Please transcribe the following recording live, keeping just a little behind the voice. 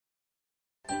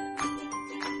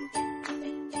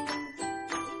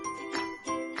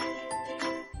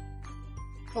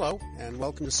Hello, and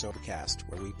welcome to Sobercast,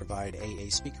 where we provide AA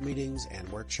speaker meetings and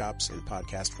workshops in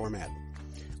podcast format.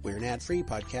 We're an ad-free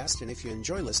podcast, and if you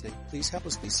enjoy listening, please help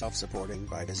us be self-supporting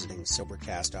by visiting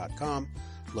Sobercast.com,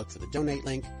 look for the donate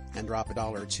link, and drop $1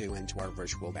 or $2 into our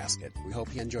virtual basket. We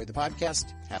hope you enjoy the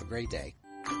podcast. Have a great day.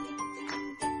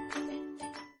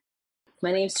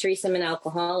 My name's Theresa. I'm an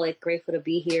alcoholic. Grateful to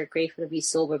be here. Grateful to be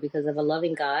sober because of a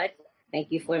loving God. Thank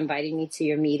you for inviting me to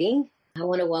your meeting. I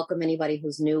want to welcome anybody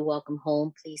who's new. Welcome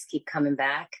home. Please keep coming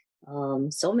back.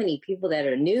 So many people that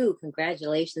are new.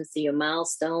 Congratulations to your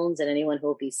milestones and anyone who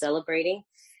will be celebrating.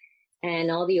 And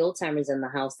all the old timers in the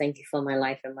house. Thank you for my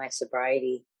life and my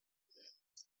sobriety.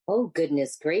 Oh,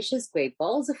 goodness gracious. Great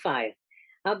balls of fire.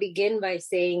 I'll begin by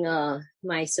saying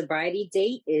my sobriety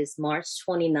date is March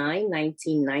 29,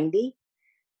 1990.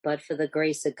 But for the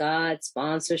grace of God,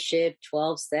 sponsorship,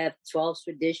 12 steps, 12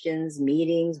 traditions,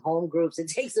 meetings, home groups, it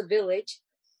takes a village.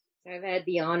 I've had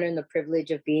the honor and the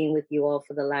privilege of being with you all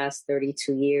for the last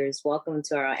 32 years. Welcome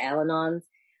to our Al-Anon.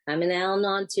 I'm an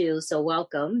Al-Anon too, so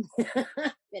welcome. Been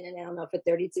an Al-Anon for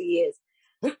 32 years.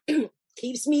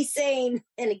 Keeps me sane,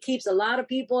 and it keeps a lot of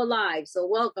people alive. So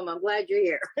welcome. I'm glad you're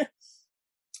here.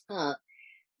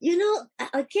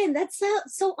 Again, that's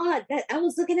so odd that I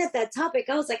was looking at that topic.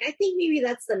 I was like, I think maybe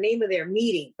that's the name of their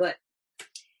meeting, but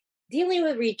dealing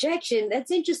with rejection,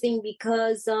 that's interesting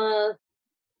because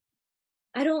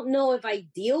I don't know if I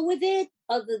deal with it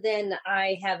other than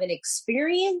I have an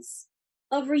experience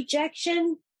of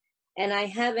rejection and I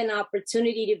have an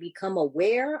opportunity to become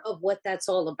aware of what that's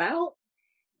all about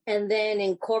and then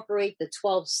incorporate the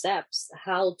 12 steps,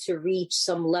 how to reach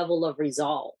some level of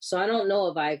resolve. So I don't know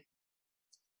if I've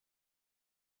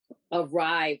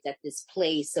arrived at this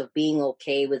place of being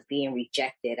okay with being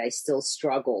rejected. I still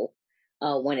struggle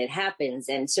when it happens.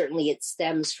 And certainly it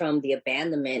stems from the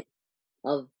abandonment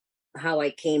of how I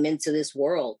came into this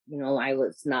world. You know, I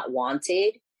was not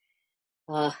wanted.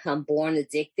 I'm born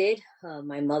addicted.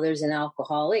 My mother's an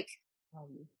alcoholic.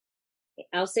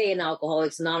 I'll say an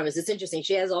Alcoholics Anonymous. It's interesting.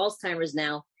 She has Alzheimer's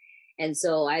now. And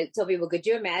so I tell people, could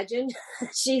you imagine?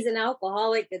 She's an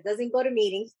alcoholic that doesn't go to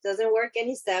meetings, doesn't work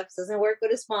any steps, doesn't work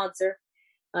with a sponsor,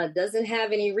 doesn't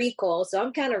have any recall. So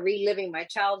I'm kind of reliving my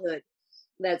childhood.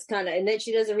 And then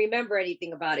she doesn't remember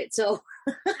anything about it. So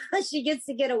she gets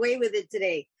to get away with it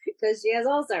today because she has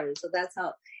Alzheimer's. So that's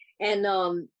how.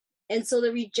 And so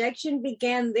the rejection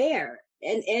began there.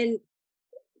 And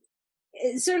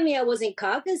certainly I wasn't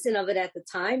cognizant of it at the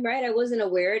time, right? I wasn't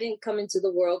aware. I didn't come into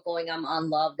the world going, I'm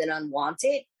unloved and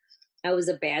unwanted. I was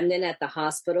abandoned at the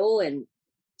hospital and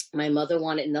my mother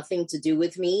wanted nothing to do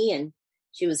with me. And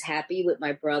she was happy with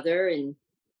my brother and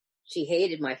she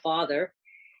hated my father.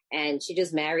 And she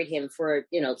just married him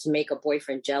to make a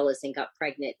boyfriend jealous and got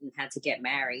pregnant and had to get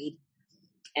married.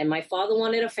 And my father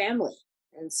wanted a family.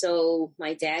 And so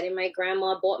my dad and my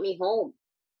grandma brought me home.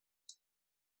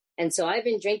 And so I've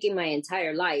been drinking my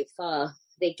entire life.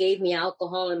 They gave me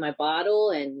alcohol in my bottle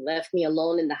and left me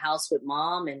alone in the house with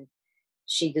mom. And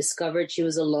she discovered she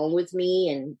was alone with me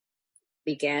and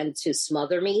began to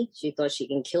smother me. She thought she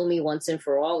can kill me once and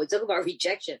for all. We talk about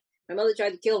rejection. My mother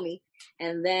tried to kill me.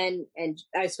 And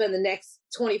I spent the next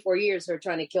 24 years her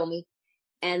trying to kill me.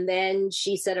 And then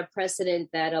she set a precedent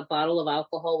that a bottle of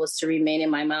alcohol was to remain in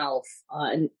my mouth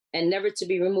and never to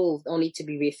be removed, only to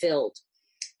be refilled.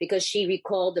 Because she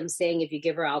recalled them saying, if you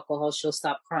give her alcohol, she'll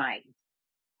stop crying.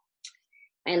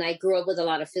 And I grew up with a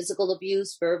lot of physical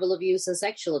abuse, verbal abuse, and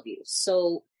sexual abuse.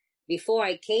 So before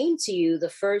I came to you,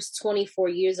 the first 24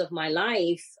 years of my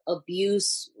life,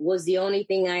 abuse was the only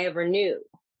thing I ever knew.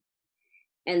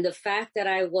 And the fact that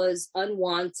I was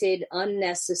unwanted,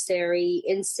 unnecessary,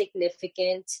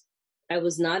 insignificant, I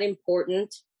was not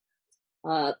important.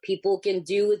 People can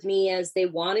do with me as they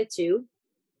wanted to.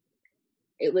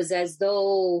 It was as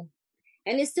though,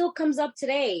 and it still comes up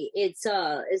today, it's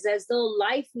as though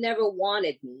life never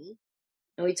wanted me.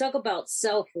 And we talk about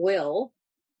self-will.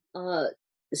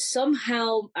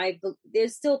 Somehow,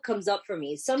 this still comes up for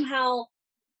me. Somehow,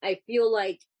 I feel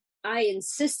like I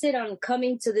insisted on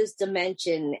coming to this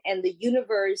dimension, and the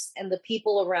universe and the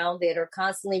people around it are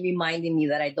constantly reminding me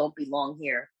that I don't belong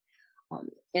here,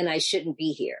 and I shouldn't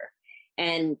be here.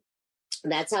 And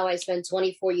that's how I spent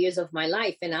 24 years of my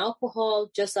life. And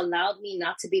alcohol just allowed me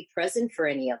not to be present for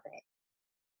any of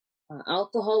it.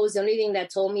 Alcohol was the only thing that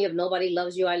told me if nobody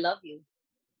loves you, I love you.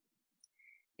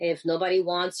 If nobody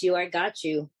wants you, I got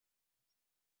you.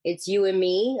 It's you and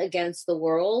me against the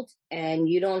world, and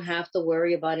you don't have to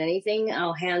worry about anything.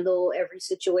 I'll handle every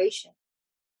situation.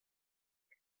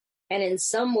 And in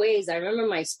some ways, I remember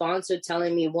my sponsor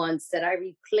telling me once that I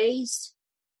replaced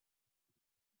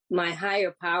my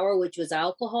higher power, which was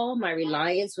alcohol. My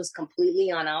reliance was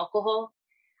completely on alcohol.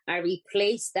 I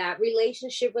replaced that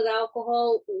relationship with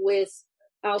alcohol with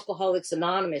Alcoholics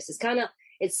Anonymous.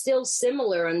 It's still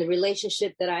similar in the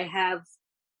relationship that I have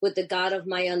with the God of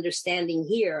my understanding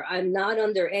here. I'm not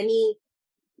under any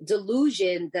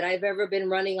delusion that I've ever been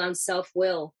running on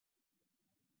self-will,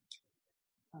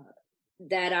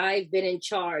 that I've been in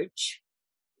charge.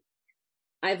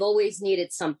 I've always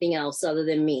needed something else other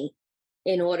than me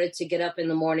in order to get up in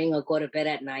the morning or go to bed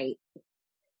at night,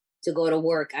 to go to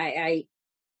work.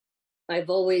 I've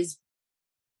always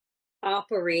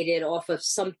operated off of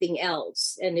something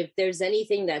else. And if there's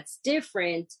anything that's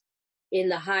different in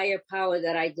the higher power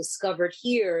that I discovered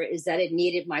here, is that it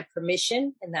needed my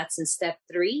permission. And that's in step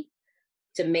 3,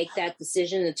 to make that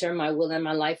decision to turn my will and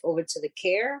my life over to the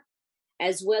care,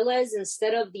 as well as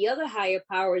instead of the other higher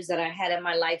powers that I had in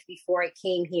my life before I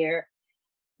came here,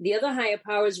 the other higher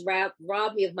powers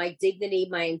robbed me of my dignity,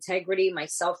 my integrity, my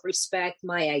self-respect,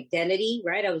 my identity,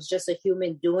 right? I was just a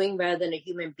human doing rather than a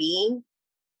human being.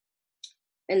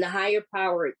 And the higher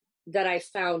power that I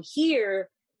found here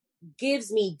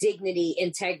gives me dignity,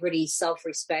 integrity,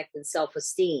 self-respect, and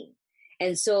self-esteem.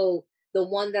 And so the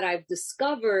one that I've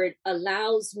discovered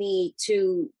allows me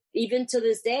to, even to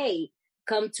this day,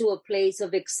 come to a place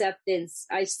of acceptance.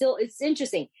 It's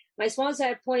interesting. My sponsor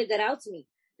had pointed that out to me.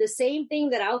 The same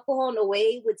thing that alcohol in a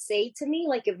way would say to me,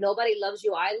 like, if nobody loves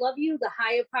you, I love you. The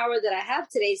higher power that I have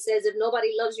today says, if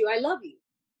nobody loves you, I love you.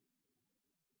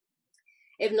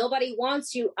 If nobody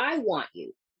wants you, I want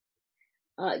you.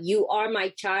 You are my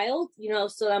child,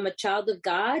 so I'm a child of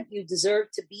God. You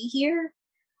deserve to be here.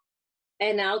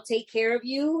 And I'll take care of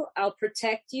you. I'll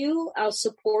protect you. I'll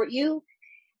support you.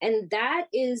 And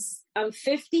I'm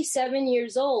 57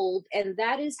 years old. And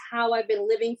that is how I've been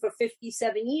living for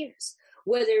 57 years.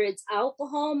 Whether it's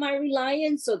alcohol, my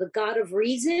reliance, or the God of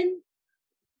reason,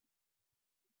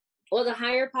 or the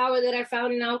higher power that I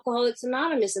found in Alcoholics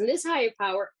Anonymous. And this higher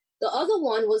power, the other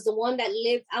one was the one that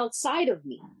lived outside of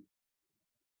me.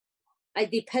 I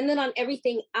depended on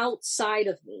everything outside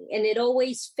of me, and it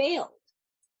always failed.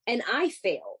 And I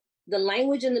failed. The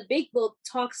language in the big book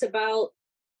talks about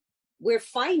we're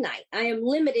finite. I am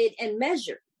limited and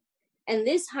measured. And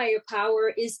this higher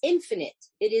power is infinite.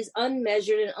 It is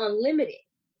unmeasured and unlimited.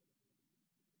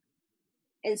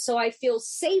 And so I feel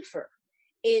safer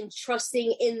in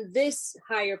trusting in this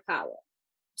higher power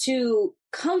to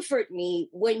comfort me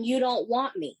when you don't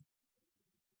want me,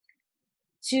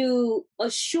 to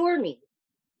assure me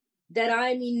that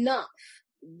I'm enough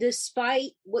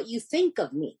despite what you think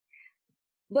of me.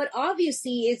 But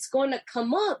obviously it's going to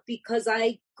come up because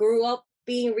I grew up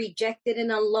being rejected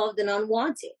and unloved and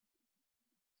unwanted.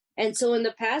 And so in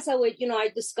the past, I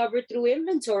discovered through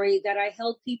inventory that I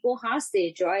held people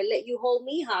hostage, or I let you hold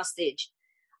me hostage.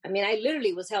 I mean, I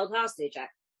literally was held hostage.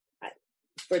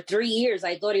 For 3 years,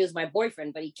 I thought he was my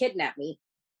boyfriend, but he kidnapped me.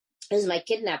 He was my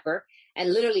kidnapper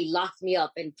and literally locked me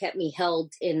up and kept me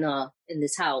held in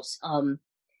this house.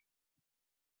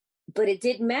 But it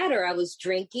didn't matter. I was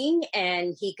drinking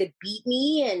and he could beat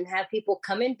me and have people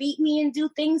come and beat me and do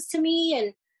things to me.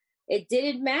 And it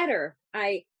didn't matter.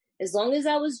 As long as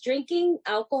I was drinking,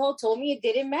 alcohol told me it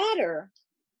didn't matter.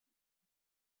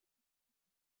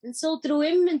 And so through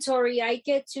inventory, I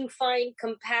get to find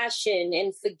compassion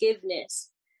and forgiveness.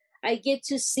 I get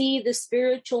to see the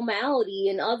spiritual malady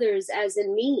in others as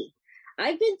in me.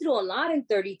 I've been through a lot in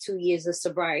 32 years of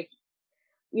sobriety.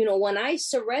 When I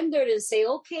surrendered and say,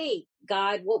 okay,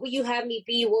 God, what will you have me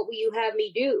be? What will you have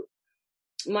me do?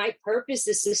 My purpose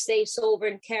is to stay sober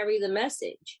and carry the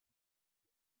message.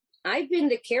 I've been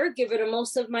the caregiver to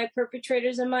most of my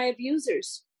perpetrators and my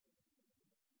abusers.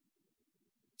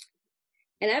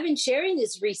 And I've been sharing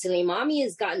this recently. Mommy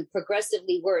has gotten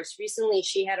progressively worse. Recently,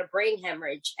 she had a brain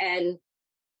hemorrhage. And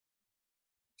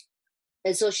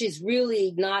so she's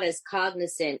really not as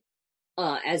cognizant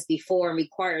as before, and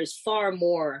requires far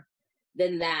more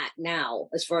than that now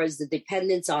as far as the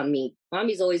dependence on me.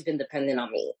 Mommy's always been dependent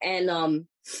on me. And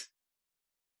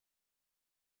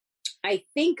I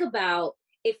think about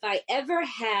if I ever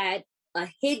had a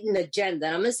hidden agenda,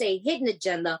 and I'm going to say hidden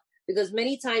agenda because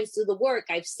many times through the work,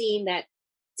 I've seen that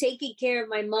taking care of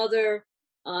my mother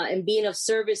and being of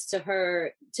service to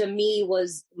her, to me,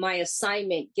 was my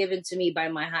assignment given to me by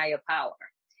my higher power.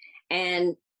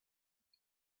 And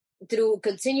through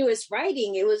continuous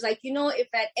writing, it was like, if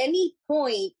at any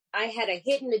point I had a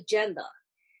hidden agenda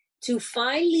to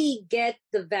finally get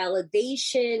the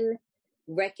validation,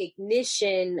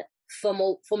 recognition from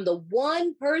the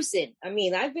one person. I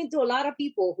mean, I've been through a lot of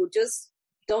people who just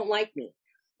don't like me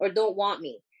or don't want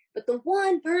me. But the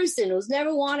one person who's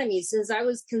never wanted me since I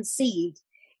was conceived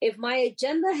If my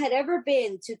agenda had ever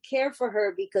been to care for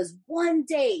her because one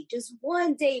day, just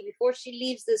one day before she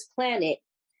leaves this planet,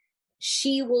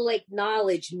 she will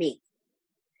acknowledge me.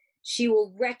 She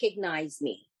will recognize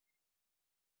me.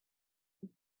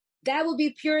 That would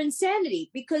be pure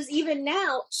insanity, because even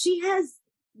now she has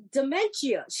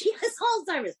dementia. She has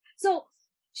Alzheimer's. So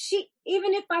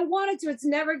even if I wanted to, it's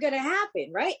never going to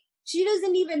happen, right? She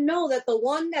doesn't even know that the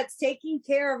one that's taking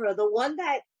care of her, the one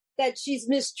that she's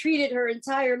mistreated her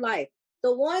entire life,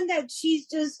 the one that she's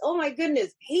just, oh my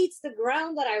goodness, hates the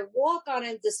ground that I walk on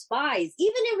and despise.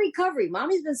 Even in recovery,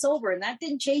 mommy's been sober and that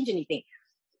didn't change anything.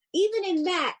 Even in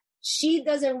that, she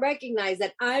doesn't recognize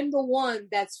that I'm the one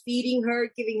that's feeding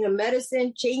her, giving her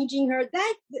medicine, changing her.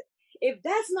 If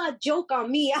that's not joke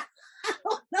on me, I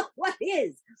don't know what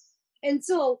is. And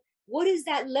so what is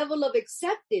that level of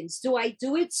acceptance? Do I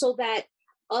do it so that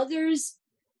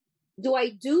do I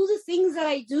do the things that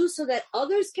I do so that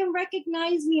others can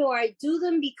recognize me, or I do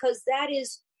them because that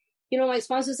is, my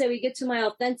sponsor said, we get to my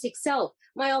authentic self.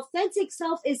 My authentic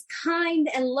self is kind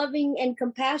and loving and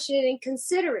compassionate and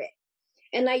considerate.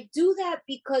 And I do that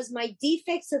because my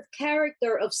defects of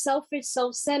character, of selfish,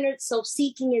 self-centered,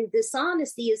 self-seeking, and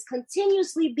dishonesty is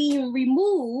continuously being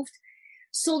removed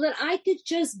so that I could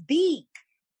just be,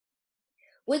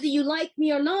 whether you like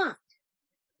me or not,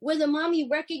 whether mommy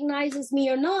recognizes me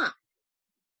or not.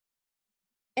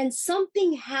 And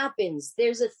something happens.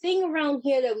 There's a thing around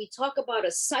here that we talk about,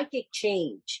 a psychic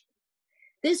change.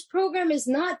 This program is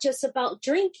not just about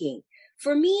drinking.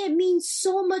 For me, it means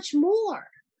so much more.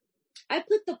 I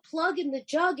put the plug in the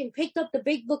jug and picked up the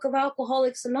big book of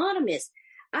Alcoholics Anonymous.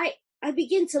 I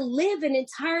begin to live an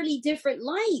entirely different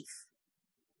life.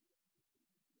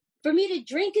 For me to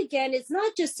drink again, it's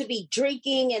not just to be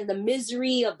drinking and the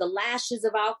misery of the lashes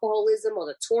of alcoholism or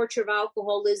the torture of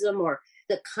alcoholism or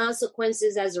the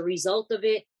consequences as a result of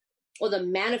it or the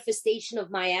manifestation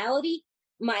of my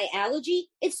allergy.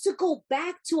 It's to go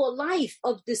back to a life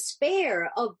of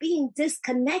despair, of being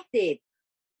disconnected,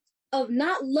 of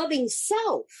not loving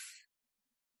self.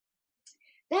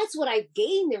 That's what I've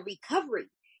gained in recovery,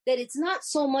 that it's not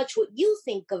so much what you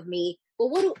think of me, but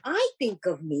what do I think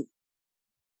of me?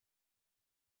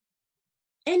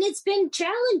 And it's been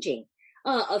challenging.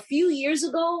 A few years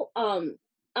ago, I'm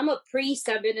a priest.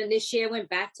 I've been initiated. I went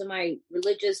back to my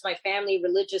family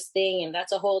religious thing, and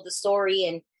that's a whole other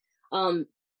story. And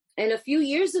a few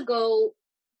years ago,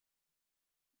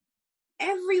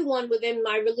 everyone within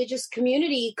my religious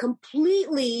community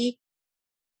completely,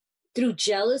 through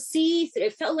jealousy,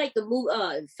 it felt like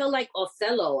it felt like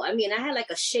Othello. I mean, I had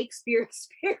like a Shakespeare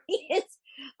experience.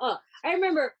 I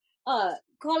remember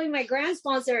calling my grand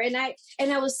sponsor, and I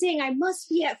was saying I must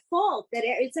be at fault, that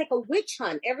it's like a witch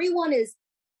hunt. Everyone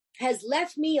has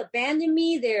left me, abandoned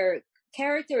me, their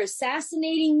character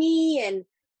assassinating me, and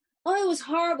it was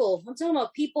horrible. I'm talking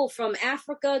about people from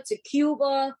Africa to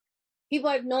Cuba, people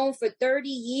I've known for 30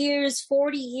 years,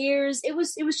 40 years. It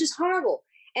was just horrible.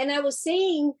 And I was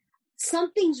saying,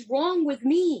 something's wrong with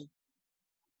me.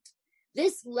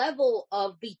 This level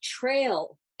of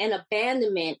betrayal and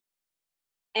abandonment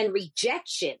and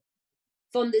rejection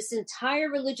from this entire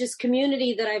religious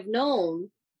community that I've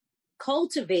known,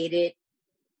 cultivated,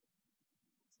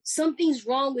 something's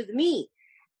wrong with me.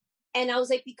 And I was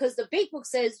like, because the big book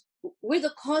says we're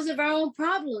the cause of our own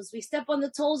problems. We step on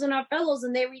the toes of our fellows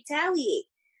and they retaliate.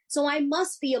 So I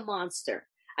must be a monster.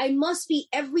 I must be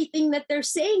everything that they're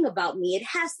saying about me. It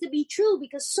has to be true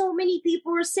because so many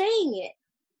people are saying it.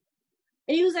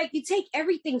 And he was like, you take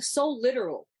everything so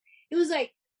literal. It was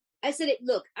like, I said,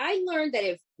 look, I learned that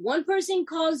if one person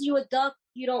calls you a duck,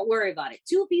 you don't worry about it.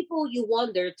 2 people, you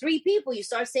wonder. 3 people, you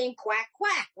start saying quack,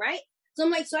 quack, right? So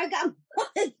I'm like, so I got more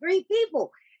than 3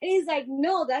 people. And he's like,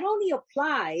 no, that only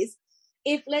applies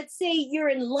if, let's say, you're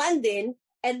in London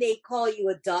and they call you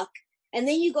a duck, and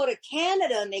then you go to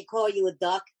Canada and they call you a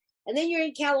duck, and then you're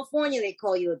in California and they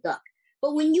call you a duck.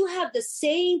 But when you have the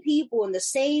same people in the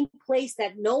same place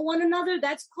that know one another,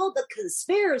 that's called a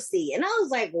conspiracy. And I was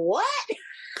like, what?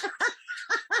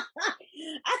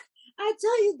 I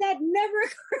tell you, that never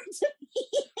occurred to me.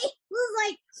 It was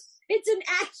like, it's an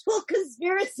actual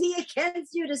conspiracy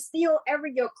against you to steal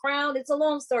your crown. It's a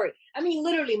long story. I mean,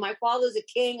 literally, my father's a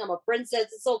king. I'm a princess.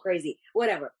 It's so crazy.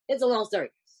 Whatever. It's a long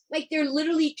story. Like, they're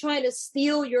literally trying to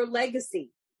steal your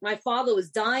legacy. My father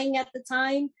was dying at the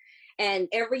time, and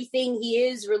everything he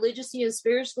is religiously and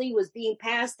spiritually was being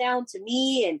passed down to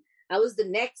me, and I was the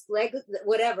next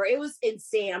whatever. It was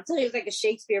insane. I'm telling you, it was like a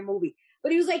Shakespeare movie.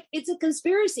 But he was like, it's a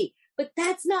conspiracy. But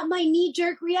that's not my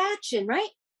knee-jerk reaction, right?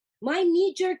 My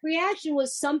knee-jerk reaction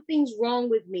was, something's wrong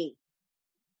with me.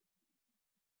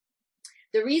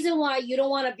 The reason why you don't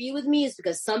want to be with me is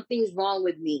because something's wrong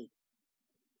with me.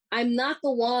 I'm not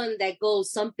the one that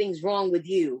goes, something's wrong with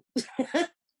you.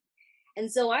 And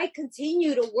so I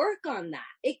continue to work on that.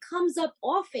 It comes up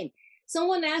often.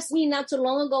 Someone asked me not too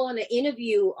long ago in an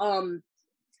interview,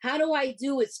 how do I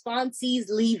do with sponsees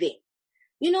leaving?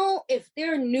 You know, if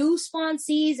they're new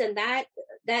sponsees and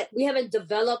that we haven't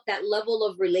developed that level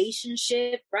of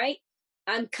relationship, right?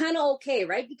 I'm kind of okay,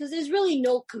 right? Because there's really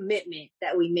no commitment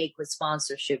that we make with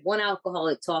sponsorship, one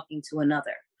alcoholic talking to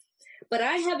another. But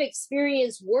I have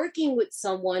experience working with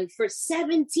someone for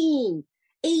 17,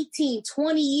 18,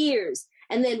 20 years.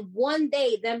 And then one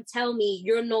day them tell me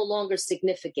you're no longer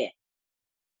significant.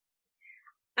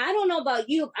 I don't know about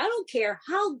you. I don't care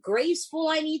how graceful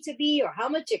I need to be or how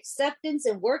much acceptance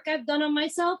and work I've done on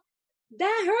myself.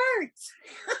 That hurts.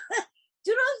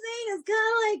 Do you know what I'm saying? It's kind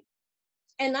of like,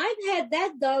 and I've had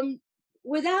that done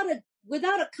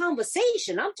without a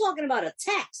conversation. I'm talking about a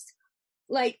text.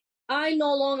 Like, I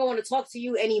no longer want to talk to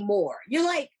you anymore. You're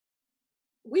like,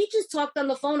 we just talked on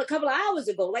the phone a couple of hours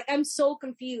ago. Like, I'm so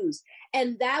confused.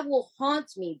 And that will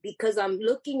haunt me because I'm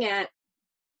looking at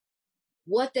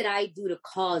what did I do to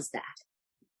cause that?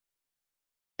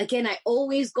 Again, I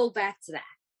always go back to that.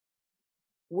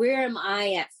 Where am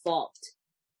I at fault?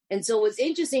 And so what's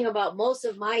interesting about most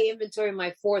of my inventory,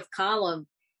 my fourth column,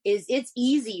 is it's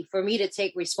easy for me to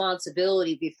take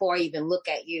responsibility before I even look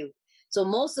at you. So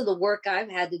most of the work I've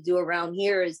had to do around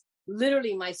here is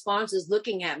literally my sponsors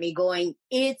looking at me going,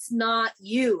 it's not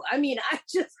you. I mean, I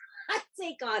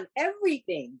take on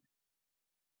everything.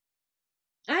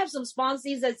 I have some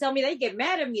sponsors that tell me they get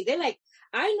mad at me. They're like,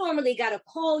 I normally got to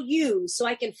call you so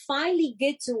I can finally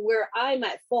get to where I'm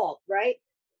at fault, right?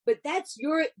 But that's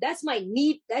my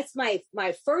need. That's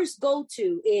my first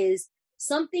go-to is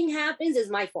something happens is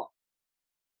my fault.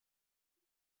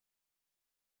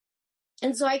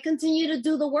 And so I continue to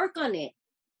do the work on it.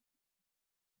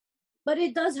 But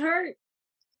it does hurt.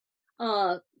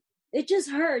 It just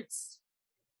hurts.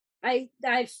 I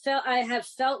have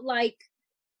felt like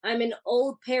I'm an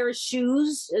old pair of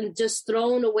shoes and just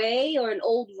thrown away, or an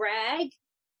old rag.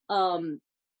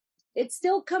 It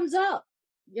still comes up.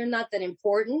 You're not that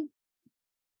important.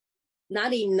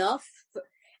 Not enough.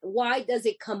 Why does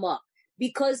it come up?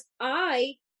 Because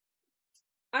I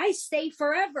stay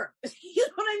forever. You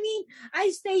know what I mean? I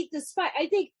stay despite. I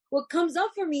think what comes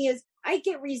up for me is I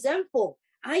get resentful.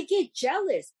 I get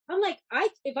jealous. I'm like,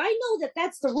 if I know that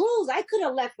that's the rules, I could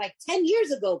have left like 10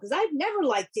 years ago because I've never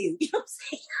liked you. You know what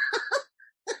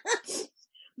I'm saying?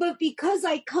 But because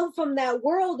I come from that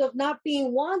world of not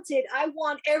being wanted, I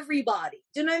want everybody.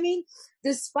 Do you know what I mean?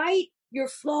 Despite your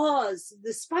flaws,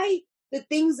 despite the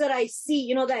things that I see,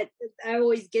 you know, that I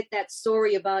always get that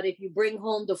story about if you bring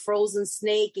home the frozen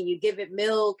snake and you give it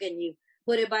milk and you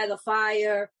put it by the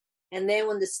fire. And then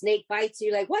when the snake bites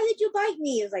you, you're like, why did you bite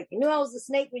me? It's like, you knew I was the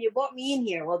snake when you brought me in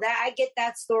here. Well, I get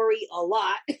that story a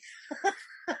lot.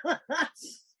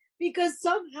 Because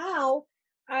somehow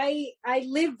I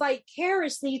live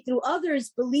vicariously through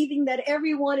others, believing that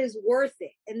everyone is worth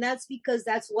it. And that's because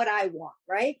that's what I want,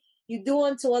 right? You do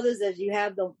unto others as you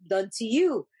have them done to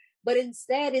you. But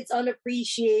instead it's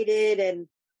unappreciated and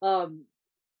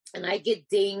I get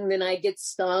dinged and I get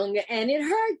stung and it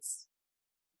hurts.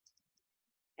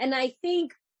 And I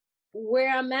think where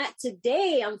I'm at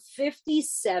today, I'm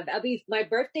 57. My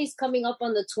birthday's coming up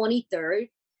on the 23rd.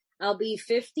 I'll be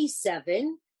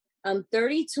 57. I'm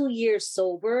 32 years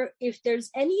sober. If there's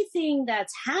anything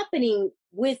that's happening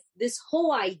with this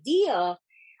whole idea,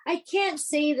 I can't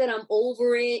say that I'm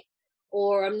over it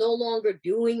or I'm no longer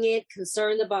doing it,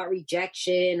 concerned about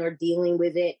rejection or dealing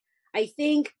with it. I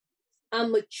think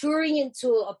I'm maturing into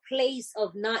a place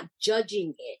of not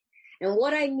judging it. And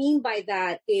what I mean by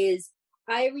that is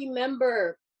I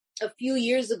remember a few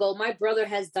years ago, my brother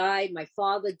has died, my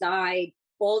father died,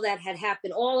 all that had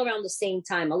happened all around the same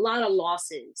time, a lot of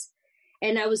losses.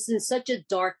 And I was in such a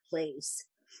dark place.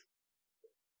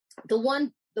 The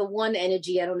one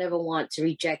energy I don't ever want to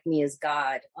reject me is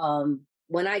God.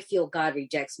 When I feel God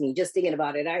rejects me, just thinking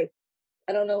about it, I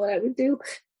don't know what I would do.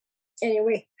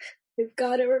 Anyway, if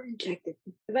God ever rejected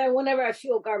me, whenever I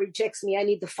feel God rejects me, I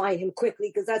need to find him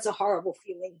quickly because that's a horrible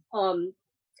feeling.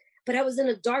 But I was in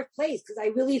a dark place because I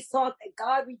really thought that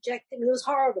God rejected me. It was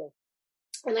horrible.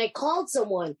 And I called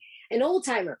someone, an old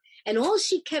timer, and all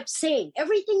she kept saying,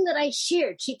 everything that I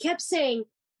shared, she kept saying,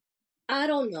 I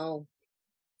don't know.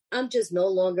 I'm just no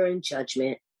longer in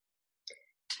judgment.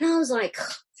 And I was like,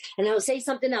 and I would say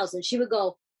something else, and she would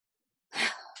go,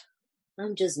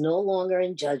 I'm just no longer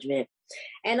in judgment.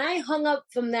 And I hung up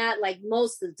from that, like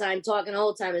most of the time, talking to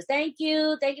old timers. Thank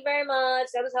you very much.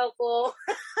 That was helpful.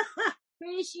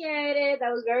 Appreciate it.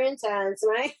 That was very intense,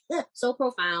 right? So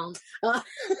profound.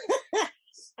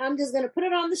 I'm just going to put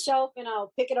it on the shelf and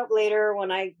I'll pick it up later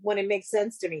when it makes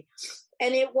sense to me.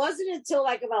 And it wasn't until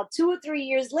like about 2 or 3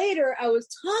 years later, I was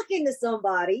talking to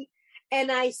somebody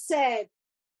and I said,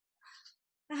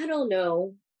 I don't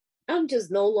know. I'm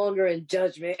just no longer in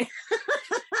judgment. And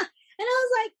I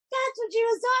was like, that's what you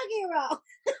was talking about.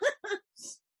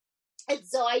 And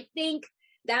so I think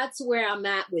that's where I'm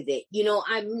at with it. You know,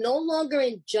 I'm no longer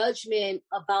in judgment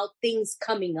about things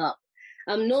coming up.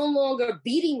 I'm no longer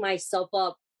beating myself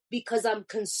up because I'm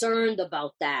concerned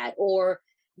about that, or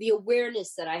the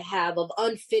awareness that I have of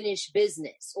unfinished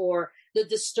business or the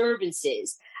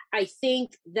disturbances. I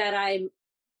think that I'm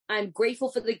grateful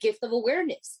for the gift of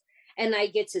awareness, and I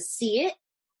get to see it.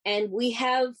 And we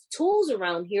have tools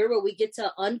around here where we get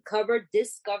to uncover,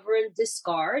 discover, and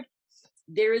discard.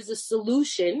 There is a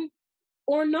solution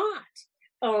or not.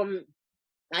 I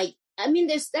mean,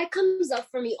 that comes up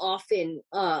for me often.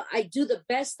 I do the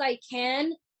best I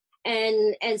can,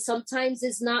 and sometimes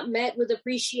it's not met with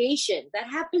appreciation.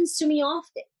 That happens to me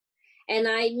often. And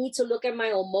I need to look at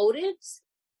my own motives.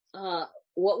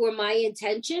 What were my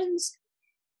intentions?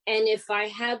 And if I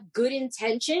have good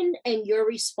intention and your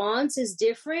response is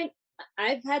different,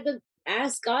 I've had to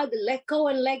ask God to let go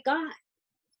and let God.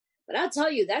 But I'll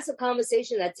tell you, that's a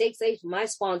conversation that takes place with my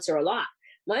sponsor a lot.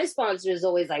 My sponsor is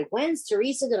always like, when's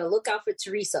Theresa going to look out for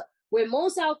Theresa? Where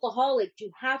most alcoholics,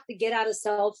 you have to get out of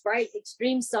self, right?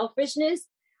 Extreme selfishness,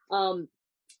 and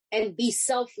be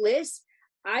selfless.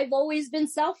 I've always been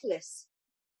selfless.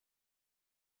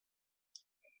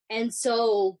 And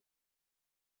so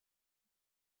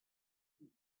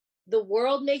the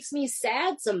world makes me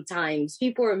sad sometimes.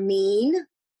 People are mean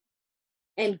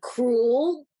and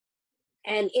cruel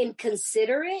and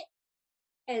inconsiderate.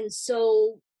 And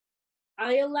so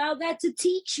I allow that to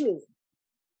teach me.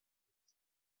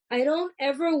 I don't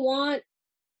ever want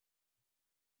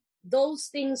those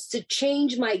things to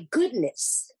change my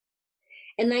goodness.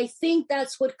 And I think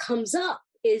that's what comes up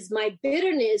is my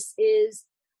bitterness is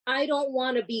I don't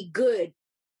want to be good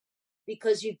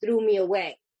because you threw me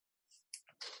away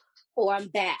or I'm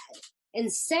bad.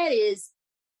 Instead is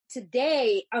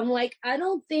today, I'm like, I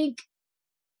don't think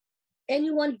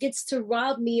anyone gets to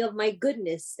rob me of my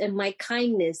goodness and my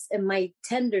kindness and my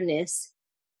tenderness,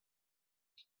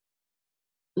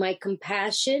 my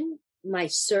compassion, my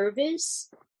service,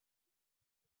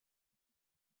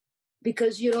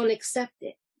 because you don't accept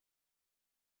it.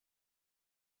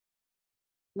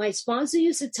 My sponsor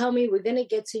used to tell me, we're going to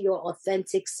get to your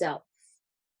authentic self.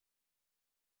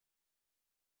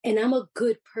 And I'm a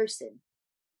good person.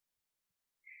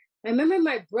 I remember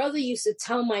my brother used to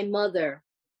tell my mother,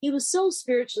 he was so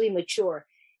spiritually mature.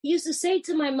 He used to say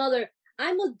to my mother,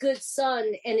 I'm a good son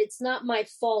and it's not my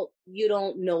fault you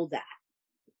don't know that.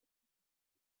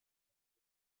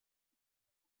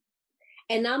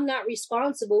 And I'm not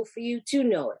responsible for you to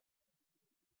know it.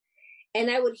 And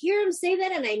I would hear him say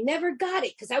that and I never got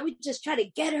it because I would just try to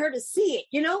get her to see it,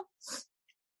 you know?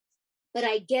 But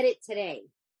I get it today.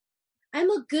 I'm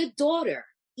a good daughter,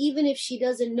 even if she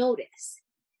doesn't notice.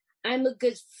 I'm a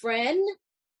good friend,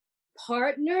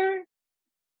 partner,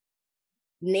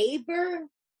 neighbor,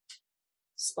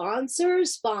 sponsor,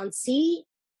 sponsee,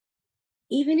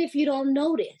 even if you don't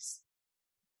notice.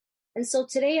 And so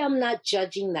today I'm not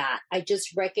judging that. I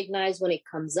just recognize when it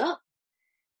comes up,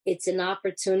 it's an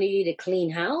opportunity to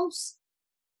clean house.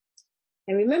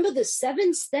 And remember the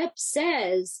 7 steps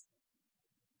says,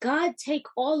 God, take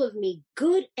all of me,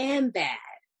 good and bad.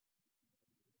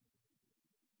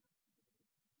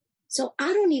 So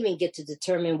I don't even get to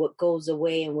determine what goes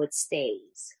away and what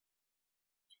stays.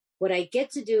 What I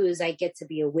get to do is I get to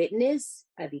be a witness.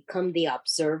 I become the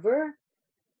observer.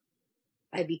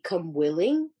 I become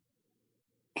willing.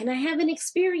 And I have an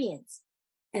experience.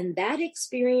 And that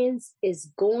experience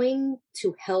is going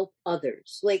to help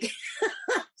others. Like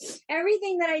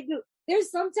everything that I do.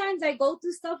 There's sometimes I go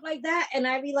through stuff like that and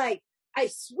I be like, I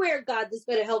swear, God, this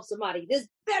better help somebody. This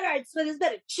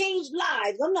better change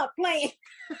lives. I'm not playing.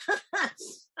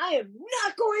 I am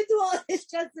not going through all this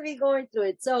just to be going through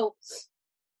it. So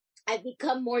I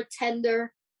become more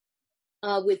tender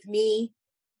with me.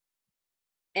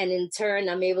 And in turn,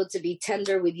 I'm able to be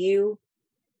tender with you.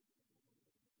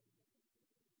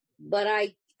 But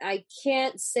I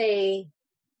can't say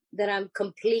that I'm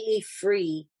completely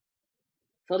free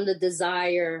from the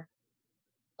desire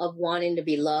of wanting to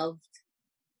be loved,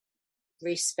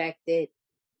 respected,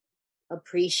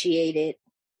 appreciated,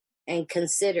 and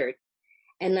considered.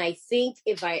 And I think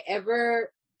if that's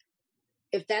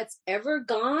ever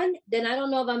gone, then I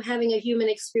don't know if I'm having a human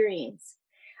experience.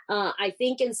 I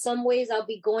think in some ways I'll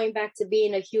be going back to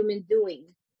being a human doing.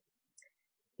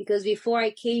 Because before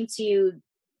I came to you,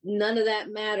 none of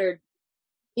that mattered.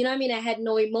 You know what I mean? I had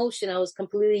no emotion. I was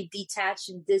completely detached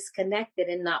and disconnected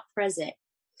and not present.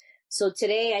 So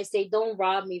today I say, don't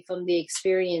rob me from the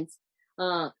experience.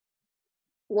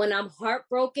 When I'm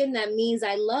heartbroken, that means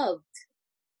I loved.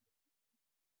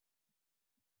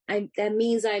 That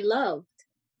means I loved.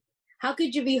 How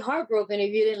could you be heartbroken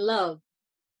if you didn't love?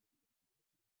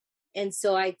 And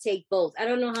so I take both. I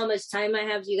don't know how much time I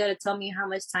have. You got to tell me how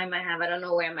much time I have. I don't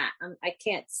know where I'm at. I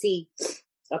can't see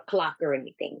a clock or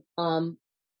anything.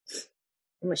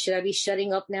 Should I be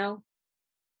shutting up now?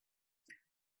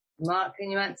 Mark,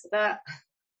 can you answer that?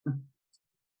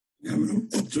 Yeah,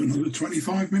 up to another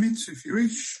 25 minutes if you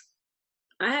wish.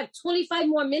 I have 25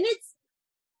 more minutes?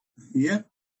 Yeah.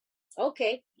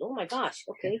 Okay. Oh my gosh.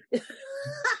 Okay.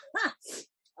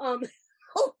 Oh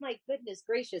my goodness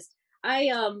gracious.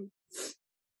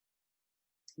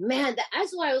 Man,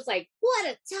 that's why I was like, what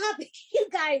a topic, you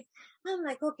guys. I'm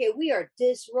like, okay, we are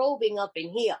disrobing up in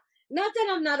here. Not that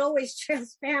I'm not always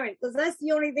transparent, because that's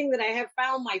the only thing that I have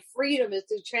found my freedom is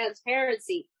through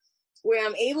transparency, where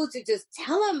I'm able to just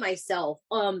tell on myself.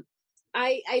 I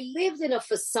lived in a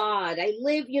facade.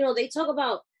 They talk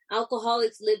about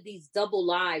alcoholics live these double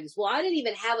lives. Well, I didn't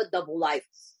even have a double life.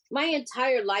 My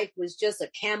entire life was just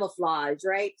a camouflage,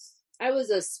 right? I was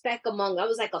a speck I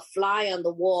was like a fly on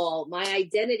the wall. My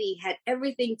identity had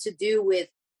everything to do with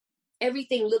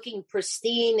everything looking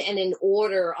pristine and in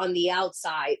order on the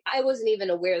outside. I wasn't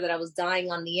even aware that I was dying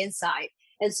on the inside.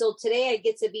 And so today I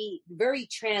get to be very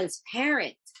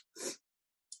transparent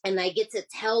and I get to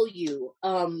tell you,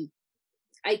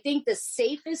 I think the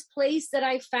safest place that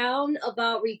I found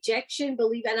about rejection,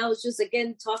 and I was just,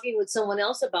 again, talking with someone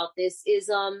else about this, is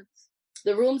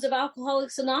the rooms of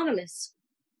Alcoholics Anonymous.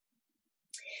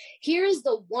 Here's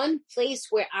the one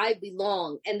place where I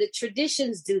belong, and the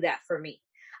traditions do that for me.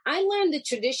 I learned the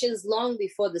traditions long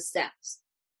before the steps,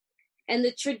 and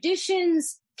the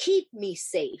traditions keep me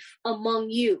safe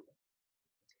among you.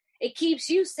 It keeps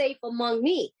you safe among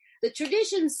me. The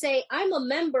traditions say I'm a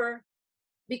member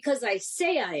because I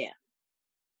say I am.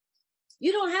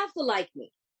 You don't have to like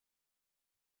me,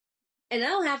 and I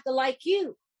don't have to like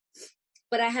you,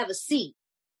 but I have a seat.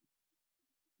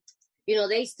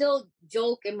 They still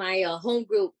joke in my home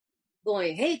group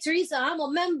going, hey, Theresa, I'm a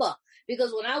member.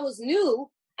 Because when I was new,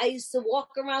 I used to walk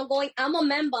around going, I'm a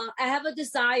member. I have a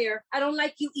desire. I don't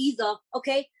like you either.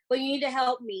 Okay. But you need to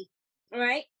help me. All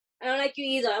right. I don't like you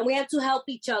either. And we have to help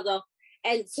each other.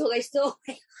 And so they still,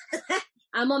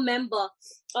 I'm a member.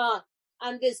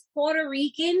 I'm this Puerto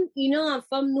Rican, I'm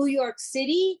from New York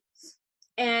City.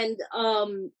 And,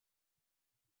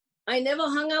 I never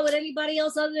hung out with anybody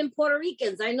else other than Puerto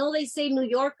Ricans. I know they say New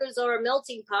Yorkers are a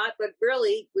melting pot, but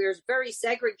really we're very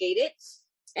segregated.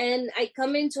 And I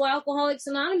come into Alcoholics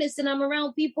Anonymous and I'm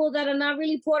around people that are not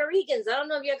really Puerto Ricans. I don't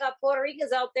know if you got Puerto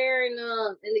Ricans out there in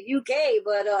the UK,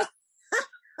 but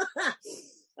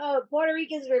Puerto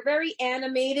Ricans were very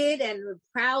animated and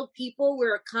proud people.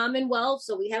 We're a commonwealth,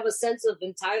 so we have a sense of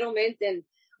entitlement and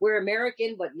we're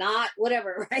American, but not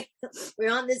whatever, right?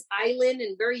 We're on this island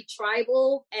and very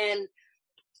tribal, and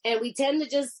we tend to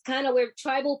just we're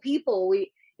tribal people.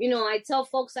 I tell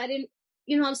folks I'm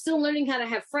still learning how to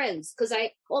have friends because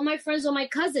all my friends are my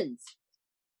cousins.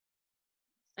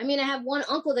 I mean, I have one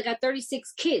uncle that got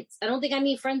 36 kids. I don't think I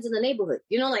need friends in the neighborhood,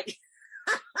 and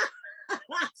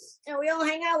we all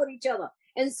hang out with each other.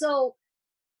 And so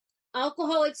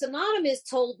Alcoholics Anonymous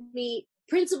told me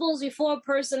principles before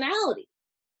personality.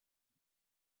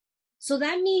 So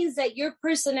that means that your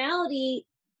personality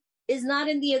is not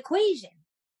in the equation.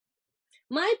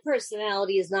 My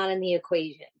personality is not in the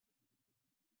equation.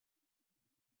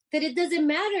 That it doesn't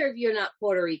matter if you're not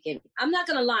Puerto Rican. I'm not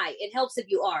going to lie. It helps if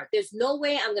you are. There's no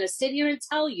way I'm going to sit here and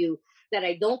tell you that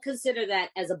I don't consider that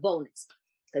as a bonus.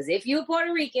 Because if you're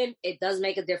Puerto Rican, it does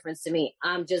make a difference to me.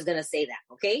 I'm just going to say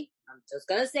that, okay? I'm just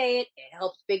going to say it. It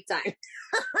helps big time.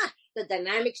 The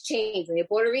dynamics change. When you're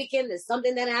Puerto Rican, there's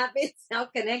something that happens,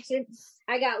 self-connection.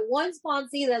 I got one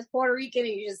sponsee that's Puerto Rican,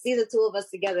 and you just see the two of us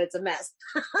together. It's a mess.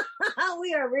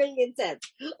 We are really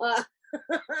intense.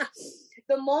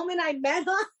 The moment I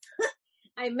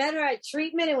met her at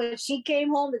treatment, and when she came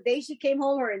home, the day she came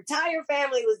home, her entire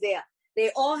family was there. They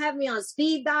all have me on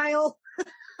speed dial.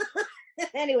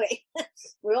 Anyway,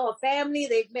 we're all family.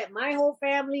 They've met my whole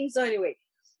family. So anyway,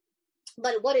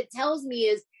 but what it tells me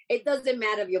is it doesn't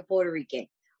matter if you're Puerto Rican.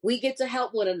 We get to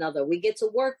help one another. We get to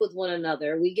work with one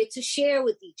another. We get to share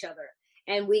with each other.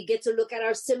 And we get to look at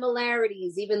our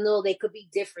similarities, even though they could be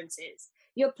differences.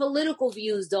 Your political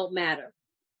views don't matter.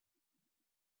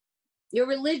 Your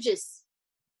religious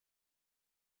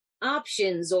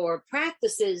options or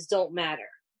practices don't matter.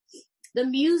 The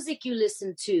music you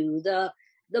listen to,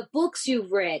 the books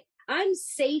you've read. I'm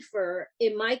safer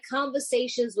in my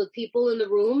conversations with people in the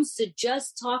rooms to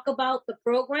just talk about the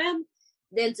program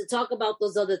than to talk about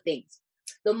those other things.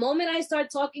 The moment I start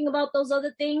talking about those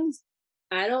other things,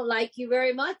 I don't like you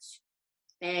very much,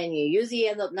 and you usually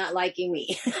end up not liking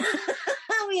me.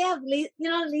 We have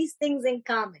these things in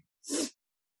common.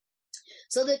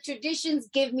 So the traditions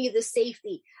give me the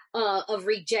safety of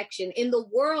rejection. In the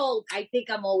world, I think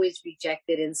I'm always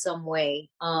rejected in some way.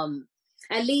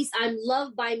 At least I'm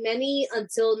loved by many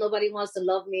until nobody wants to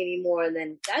love me anymore. And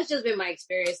then that's just been my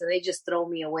experience, and they just throw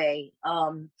me away.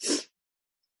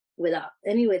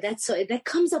 Anyway, that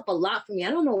comes up a lot for me.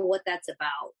 I don't know what that's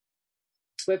about,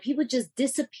 where people just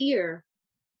disappear.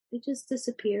 They just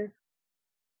disappear.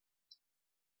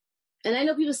 And I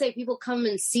know people say people come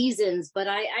in seasons, but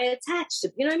I attach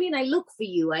to, I look for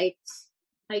you. I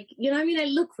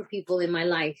look for people in my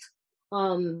life.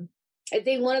 I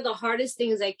think one of the hardest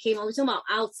things we're talking about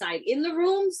outside, in the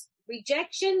rooms,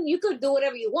 rejection, you could do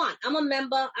whatever you want. I'm a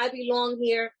member. I belong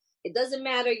here. It doesn't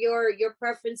matter your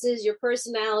preferences, your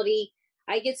personality.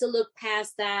 I get to look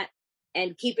past that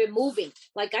and keep it moving.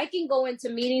 Like, I can go into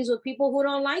meetings with people who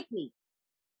don't like me.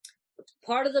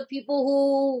 Part of the people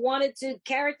who wanted to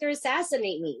character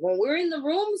assassinate me. When we're in the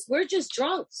rooms, we're just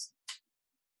drunks.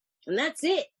 And that's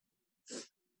it.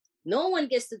 No one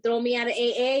gets to throw me out of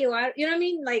AA or,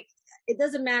 Like, it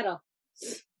doesn't matter.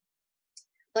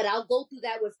 But I'll go through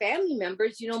that with family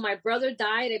members. My brother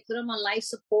died. I put him on life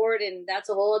support, and that's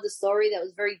a whole other story that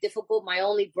was very difficult. My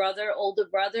only older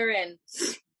brother, and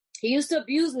he used to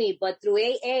abuse me. But through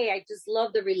AA, I just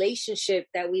love the relationship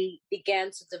that we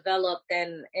began to develop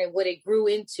and what it grew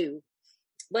into.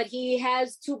 But he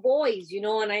has 2 boys,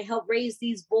 and I help raise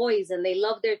these boys, and they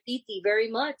love their titi very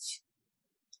much.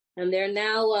 And they're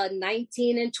now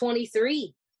 19 and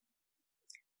 23.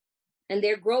 And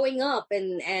they're growing up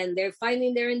and they're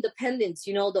finding their independence.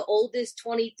 The oldest,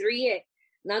 23,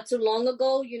 not too long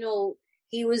ago,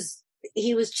 he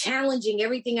was challenging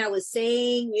everything I was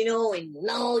saying, and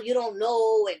no, you don't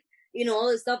know, and, all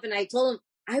this stuff. And I told him,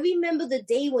 I remember the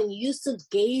day when you used to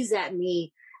gaze at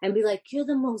me and be like, you're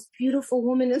the most beautiful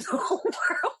woman in the whole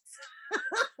world.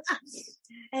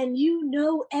 And you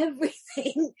know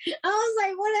everything. I was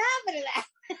like, what happened to that?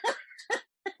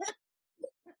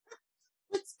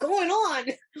 What's going on?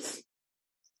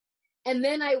 And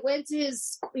then I went to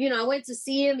I went to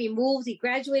see him. He moved, he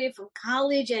graduated from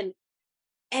college, and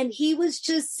he was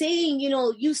just saying,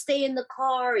 you stay in the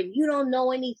car and you don't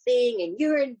know anything and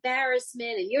you're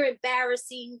embarrassment and you're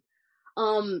embarrassing.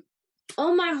 My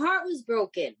heart was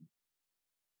broken.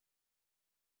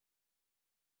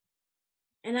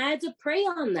 And I had to pray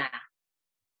on that.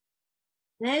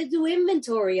 And I had to do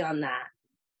inventory on that.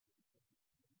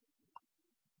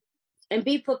 And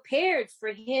be prepared for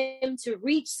him to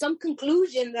reach some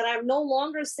conclusion that I'm no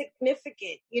longer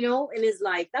significant, in his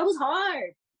life. That was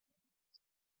hard.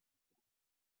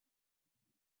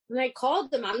 And I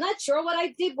called him. I'm not sure what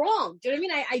I did wrong. Do you know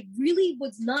what I mean? I really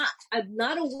I'm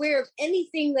not aware of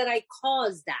anything that I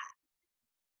caused that.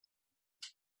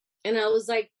 And I was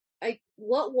like,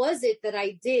 what was it that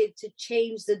I did to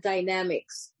change the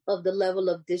dynamics of the level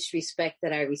of disrespect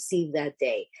that I received that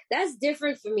day? That's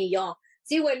different for me, y'all.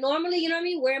 See, where normally,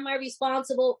 where am I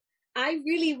responsible? I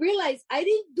really realized I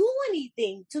didn't do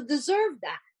anything to deserve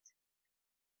that.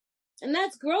 And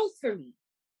that's growth for me.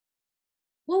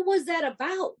 What was that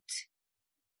about?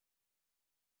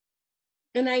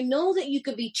 And I know that you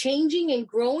could be changing and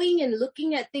growing and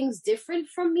looking at things different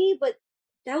from me, but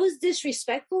that was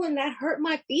disrespectful and that hurt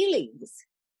my feelings.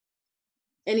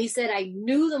 And he said, I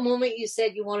knew the moment you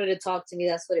said you wanted to talk to me,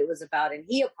 that's what it was about. And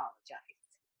he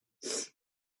apologized.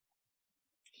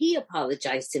 He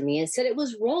apologized to me and said it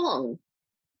was wrong.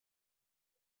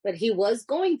 But he was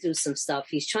going through some stuff.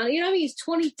 He's trying to, he's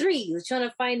 23. He was trying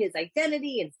to find his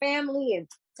identity and family. And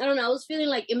I don't know, I was feeling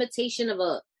like imitation of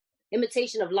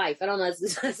life. I don't know.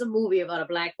 It's a movie about a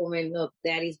black woman. Oh,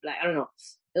 daddy's black. I don't know.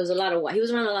 There was he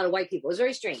was around a lot of white people. It was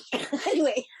very strange.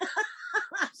 Anyway,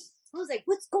 I was like,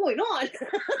 what's going on?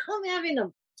 I'm having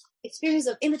an experience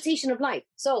of imitation of life.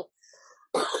 So,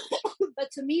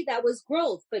 but to me, that was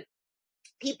growth. But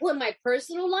people in my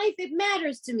personal life, it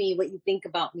matters to me what you think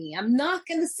about me. I'm not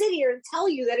going to sit here and tell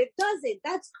you that it doesn't.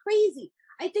 That's crazy.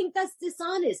 I think that's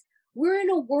dishonest. We're in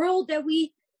a world that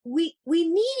we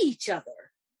need each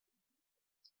other.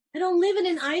 I don't live in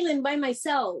an island by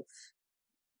myself.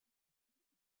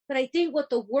 But I think what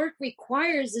the work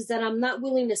requires is that I'm not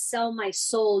willing to sell my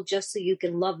soul just so you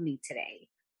can love me today.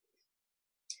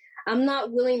 I'm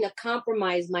not willing to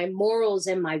compromise my morals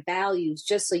and my values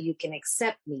just so you can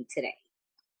accept me today.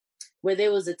 Where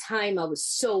there was a time I was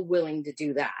so willing to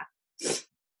do that.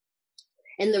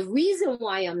 And the reason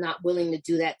why I'm not willing to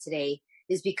do that today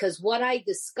is because what I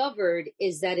discovered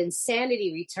is that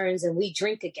insanity returns and we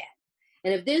drink again.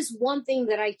 And if there's one thing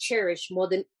that I cherish more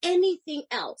than anything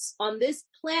else on this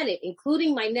planet,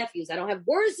 including my nephews, I don't have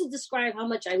words to describe how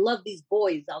much I love these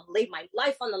boys. I'll lay my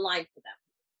life on the line for them.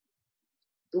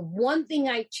 The one thing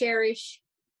I cherish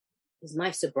is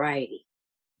my sobriety.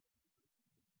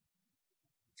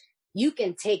 You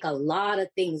can take a lot of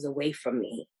things away from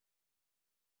me,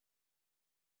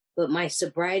 but my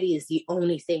sobriety is the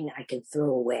only thing I can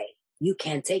throw away. You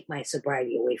can't take my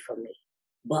sobriety away from me,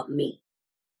 but me.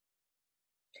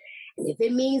 And if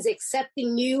it means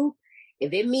accepting you,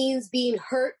 if it means being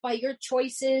hurt by your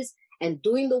choices and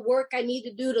doing the work I need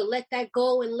to do to let that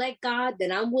go and let God,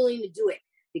 then I'm willing to do it.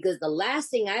 Because the last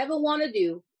thing I ever want to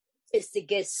do is to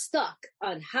get stuck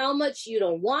on how much you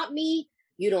don't want me,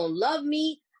 you don't love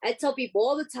me. I tell people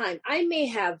all the time, I may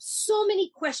have so many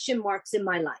question marks in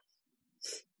my life.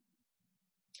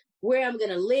 Where I'm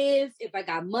going to live, if I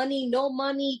got money, no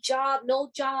money, job,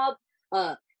 no job,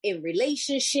 in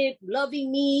relationship,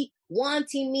 loving me,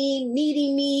 wanting me,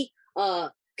 needing me,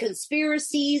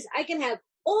 conspiracies. I can have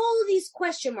all of these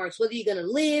question marks, whether you're going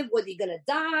to live, whether you're going to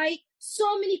die,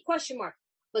 so many question marks.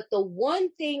 But the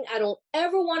one thing I don't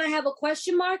ever want to have a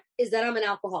question mark is that I'm an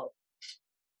alcoholic.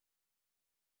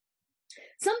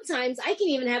 Sometimes I can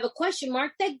even have a question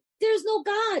mark that there's no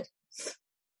God.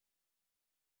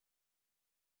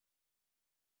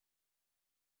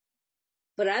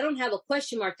 But I don't have a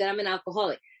question mark that I'm an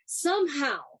alcoholic.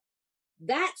 Somehow,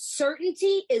 that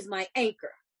certainty is my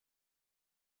anchor.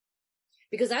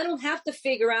 Because I don't have to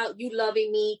figure out you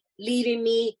loving me, leaving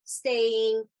me,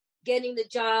 staying, getting the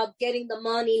job, getting the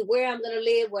money, where I'm going to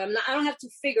live, where I'm not. I don't have to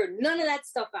figure none of that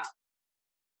stuff out.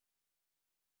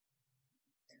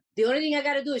 The only thing I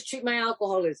got to do is treat my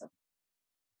alcoholism.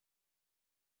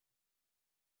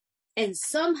 And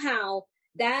somehow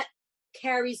that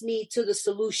carries me to the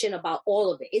solution about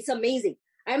all of it. It's amazing.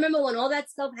 I remember when all that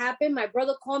stuff happened, my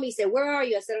brother called me and said, "Where are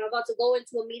you?" I said, "I'm about to go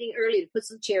into a meeting early to put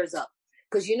some chairs up."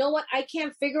 Because you know what? I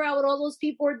can't figure out what all those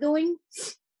people are doing.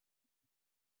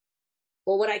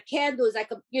 But what I can do is I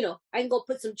can go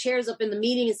put some chairs up in the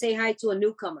meeting and say hi to a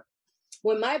newcomer.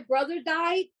 When my brother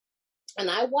died and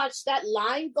I watched that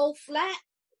line go flat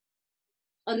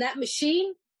on that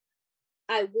machine,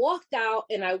 I walked out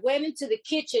and I went into the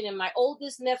kitchen and my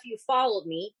oldest nephew followed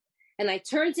me. And I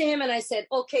turned to him and I said,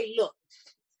 "Okay, look,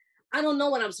 I don't know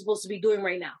what I'm supposed to be doing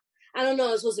right now. I don't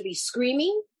know. I'm supposed to be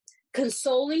screaming,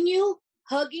 consoling you,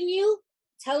 hugging you,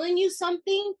 telling you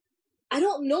something. I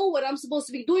don't know what I'm supposed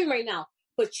to be doing right now.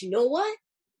 But you know what?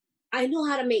 I know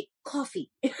how to make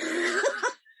coffee." Because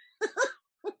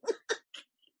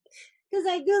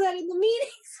I do that in the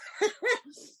meetings.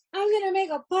 I'm going to make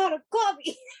a pot of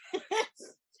coffee.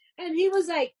 And he was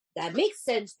like, "That makes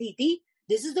sense, Titi.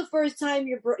 This is the first time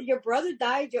your brother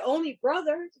died, your only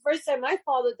brother. It's the first time my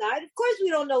father died. Of course we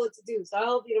don't know what to do, so I'll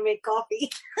help you to make coffee."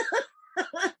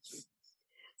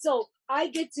 So I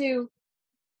get to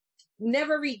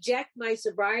never reject my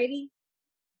sobriety.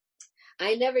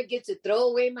 I never get to throw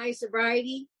away my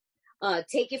sobriety,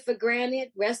 take it for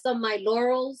granted, rest on my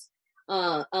laurels,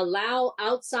 allow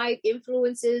outside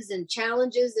influences and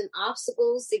challenges and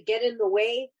obstacles to get in the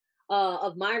way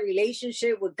of my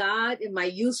relationship with God and my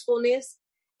usefulness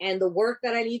and the work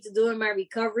that I need to do in my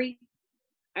recovery.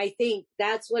 I think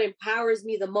that's what empowers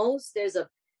me the most. There's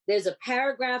a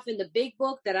paragraph in the big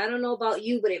book that I don't know about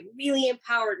you, but it really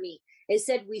empowered me. It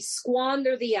said, "We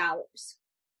squander the hours."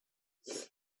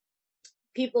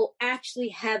 People actually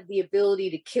have the ability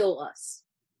to kill us.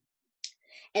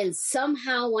 And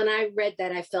somehow when I read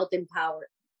that, I felt empowered.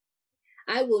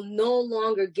 I will no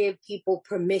longer give people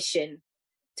permission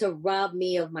to rob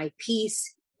me of my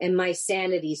peace and my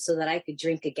sanity so that I could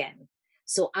drink again.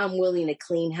 So I'm willing to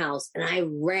clean house. And I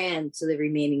ran to the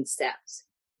remaining steps.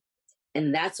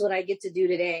 And that's what I get to do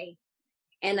today.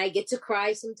 And I get to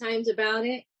cry sometimes about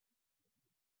it.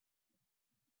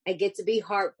 I get to be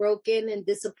heartbroken and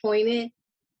disappointed.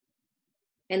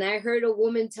 And I heard a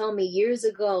woman tell me years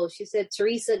ago, she said,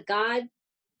 "Theresa, God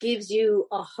gives you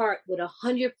a heart with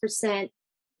 100%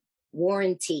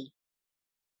 warranty.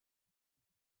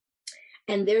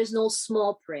 And there's no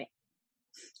small print.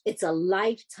 It's a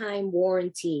lifetime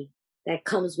warranty that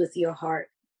comes with your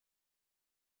heart.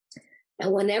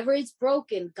 And whenever it's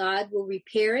broken, God will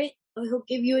repair it or he'll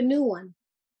give you a new one."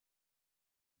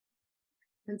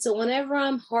 And so whenever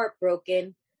I'm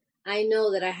heartbroken, I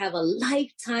know that I have a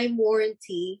lifetime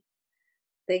warranty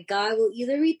that God will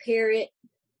either repair it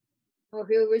or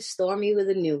he'll restore me with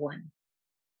a new one.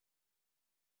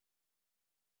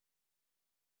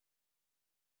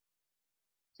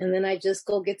 And then I just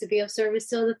go get to be of service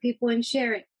to other people and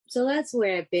share it. So that's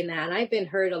where I've been at. I've been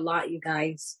hurt a lot, you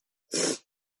guys.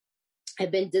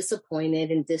 I've been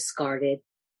disappointed and discarded.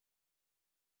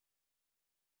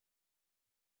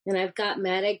 And I've got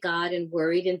mad at God and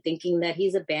worried and thinking that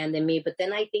he's abandoned me. But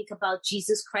then I think about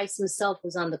Jesus Christ himself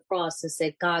was on the cross and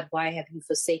said, God, why have you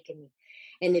forsaken me?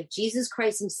 And if Jesus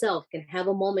Christ himself can have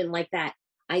a moment like that,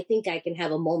 I think I can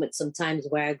have a moment sometimes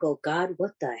where I go, God,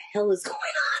 what the hell is going on?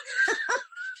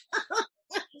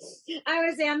 I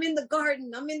would say, I'm in the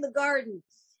garden.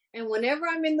 And whenever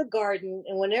I'm in the garden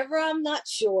and whenever I'm not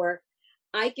sure,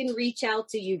 I can reach out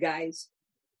to you guys.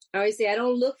 I always say, I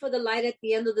don't look for the light at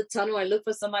the end of the tunnel. I look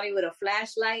for somebody with a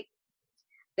flashlight.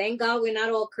 Thank God we're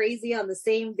not all crazy on the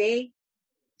same day.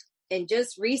 And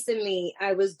just recently,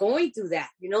 I was going through that.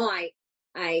 You know,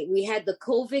 we had the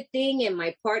COVID thing and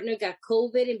my partner got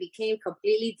COVID and became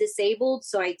completely disabled.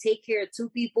 So I take care of two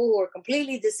people who are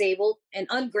completely disabled and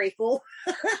ungrateful.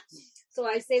 So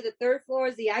I say the third floor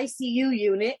is the ICU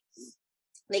unit.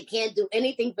 They can't do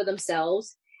anything for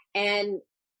themselves. And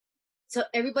so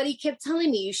everybody kept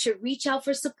telling me you should reach out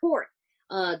for support.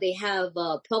 They have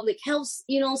public health,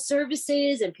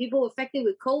 services and people affected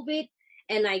with COVID.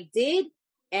 And I did.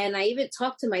 And I even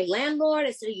talked to my landlord.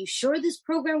 I said, are you sure this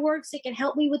program works? It can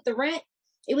help me with the rent.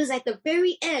 It was at the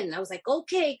very end. I was like,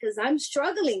 okay, because I'm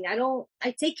struggling.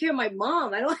 I take care of my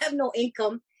mom. I don't have no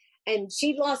income. And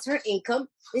she lost her income.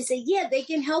 They said, yeah, they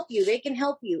can help you. They can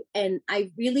help you. And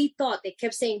I really thought they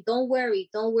kept saying, don't worry.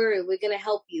 We're going to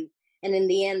help you. And in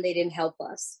the end, they didn't help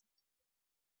us.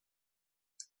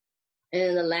 And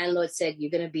then the landlord said,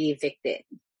 you're going to be evicted.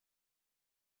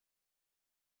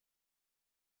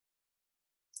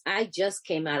 I just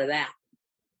came out of that.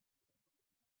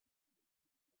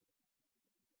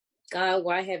 God,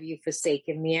 why have you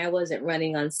forsaken me? I wasn't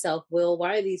running on self-will.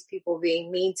 Why are these people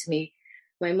being mean to me?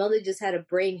 My mother just had a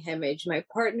brain hemorrhage. My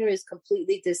partner is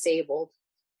completely disabled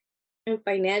and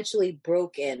financially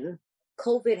broken.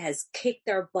 COVID has kicked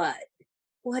our butt.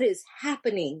 What is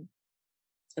happening?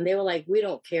 And they were like, we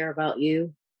don't care about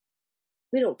you.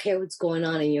 We don't care what's going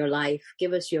on in your life.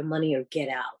 Give us your money or get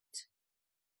out.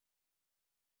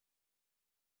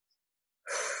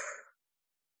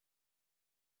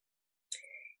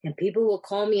 And people will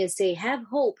call me and say, have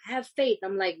hope, have faith.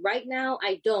 I'm like, right now,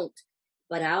 I don't.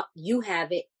 But you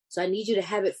have it. So I need you to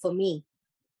have it for me.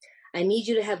 I need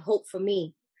you to have hope for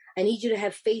me. I need you to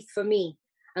have faith for me.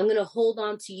 I'm going to hold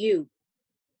on to you.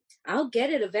 I'll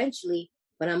get it eventually,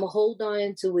 but I'm going to hold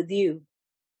on to with you.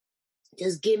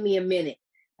 Just give me a minute.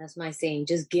 That's my saying.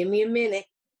 Just give me a minute.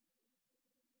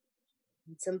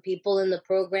 And some people in the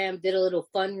program did a little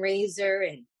fundraiser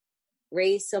and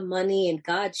raised some money, and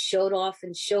God showed off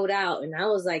and showed out. And I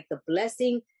was like, the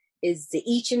blessing is to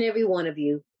each and every one of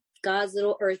you, God's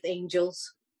little earth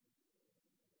angels.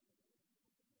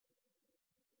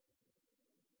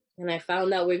 And I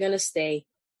found out we're going to stay.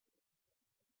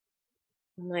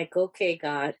 I'm like, okay,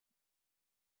 God.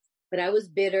 But I was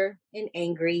bitter and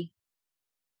angry.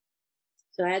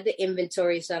 So I had the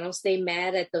inventory so I don't stay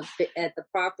mad at the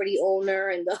property owner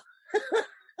and the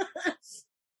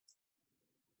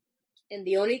and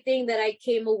the only thing that I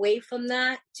came away from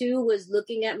that too was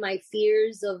looking at my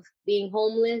fears of being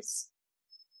homeless.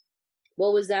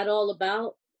 What was that all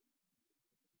about?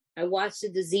 I watched the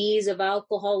disease of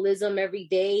alcoholism every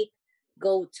day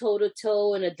go toe to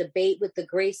toe in a debate with the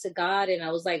grace of God. And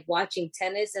I was like watching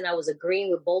tennis and I was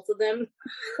agreeing with both of them.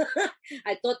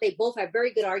 I thought they both had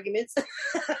very good arguments.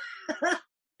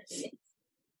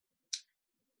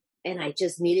 And I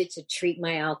just needed to treat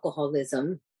my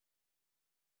alcoholism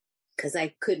because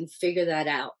I couldn't figure that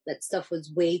out. That stuff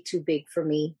was way too big for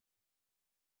me.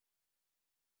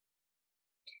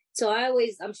 So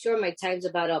I'm sure my time's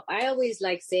about up. I always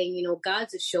like saying,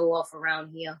 God's a show off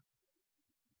around here.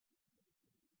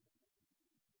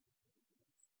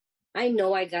 I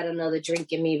know I got another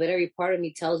drink in me, but every part of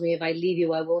me tells me if I leave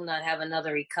you, I will not have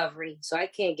another recovery. So I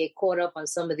can't get caught up on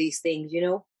some of these things,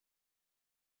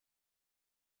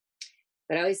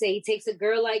 But I always say he takes a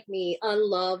girl like me,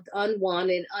 unloved,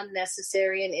 unwanted,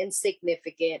 unnecessary, and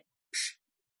insignificant.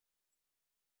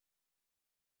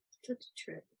 Such a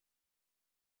trip.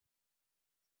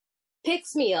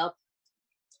 Picks me up,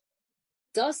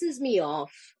 dusts me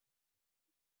off,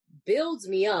 builds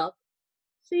me up,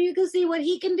 so you can see what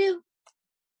he can do.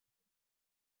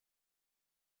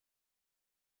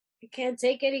 I can't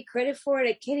take any credit for it.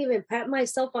 I can't even pat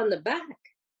myself on the back.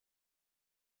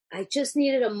 I just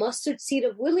needed a mustard seed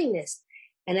of willingness.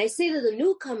 And I say to the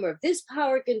newcomer, if this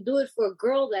power can do it for a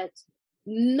girl that's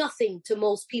nothing to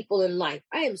most people in life,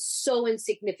 I am so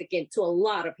insignificant to a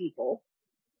lot of people.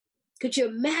 Could you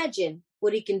imagine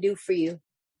what he can do for you?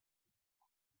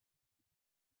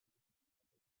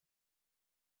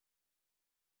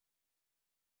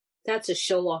 That's a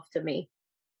show off to me.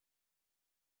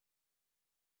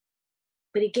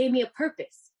 But he gave me a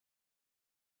purpose.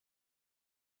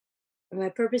 And my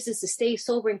purpose is to stay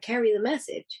sober and carry the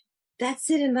message. That's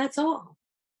it, and that's all.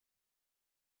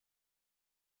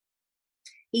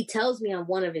 He tells me I'm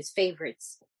one of his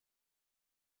favorites.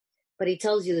 But he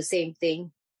tells you the same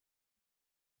thing.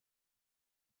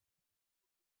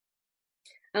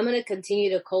 I'm going to continue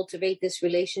to cultivate this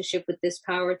relationship with this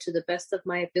power to the best of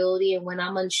my ability. And when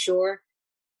I'm unsure,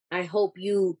 I hope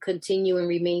you continue and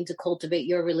remain to cultivate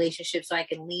your relationship so I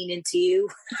can lean into you.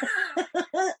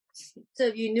 So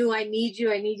if you knew I need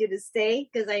you to stay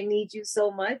because I need you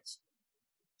so much.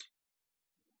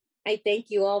 I thank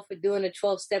you all for doing a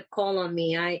 12-step call on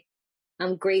me.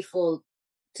 I'm grateful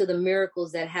to the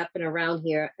miracles that happen around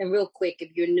here. And real quick,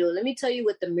 if you're new, let me tell you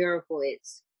what the miracle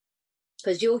is.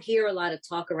 Because you'll hear a lot of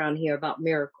talk around here about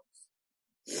miracles.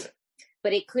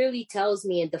 But it clearly tells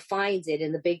me and defines it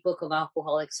in the big book of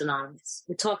Alcoholics Anonymous.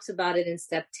 It talks about it in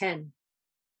step 10.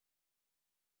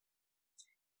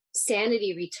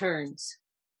 Sanity returns.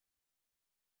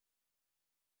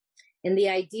 And the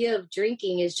idea of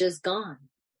drinking is just gone.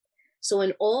 So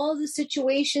in all the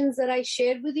situations that I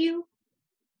shared with you,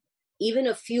 even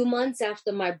a few months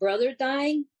after my brother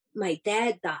died, my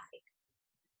dad died.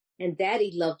 And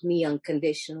Daddy loved me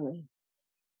unconditionally.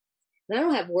 And I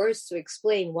don't have words to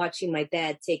explain watching my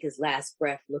dad take his last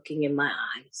breath, looking in my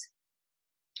eyes.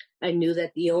 I knew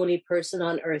that the only person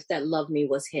on earth that loved me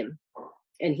was him.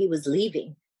 And he was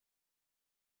leaving.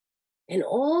 And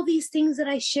all these things that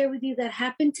I share with you that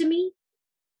happened to me,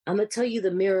 I'm going to tell you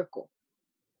the miracle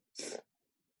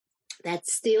that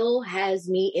still has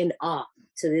me in awe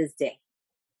to this day.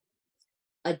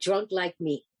 A drunk like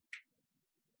me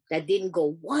that didn't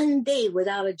go one day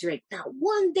without a drink, not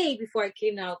one day before I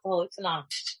came to Alcoholics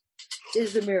Anonymous,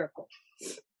 is the miracle.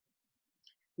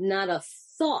 Not a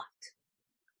thought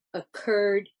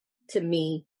occurred to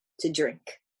me to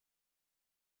drink.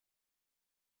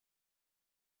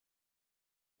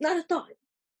 Not a thought.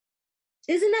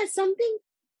 Isn't that something?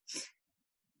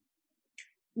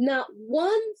 Not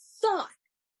one thought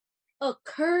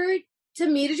occurred to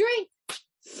me to drink.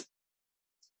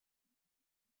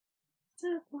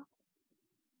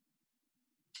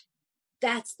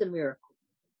 That's the miracle.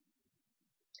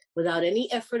 Without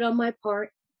any effort on my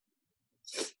part,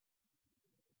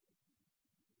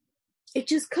 it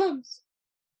just comes.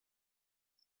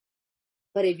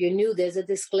 But if you're new, there's a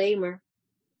disclaimer.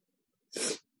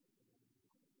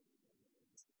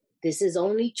 This is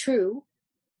only true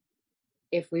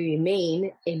if we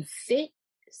remain in fit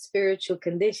spiritual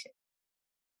condition.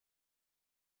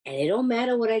 And it don't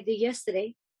matter what I did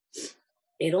yesterday.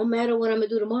 It don't matter what I'm going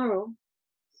to do tomorrow.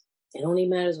 It only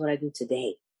matters what I do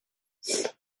today. So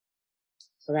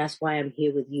that's why I'm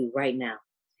here with you right now.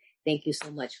 Thank you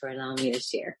so much for allowing me to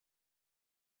share.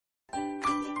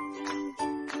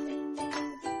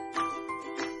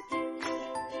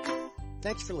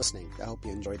 Thanks for listening. I hope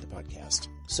you enjoyed the podcast.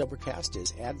 Sobercast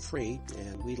is ad-free,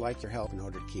 and we'd like your help in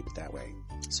order to keep it that way.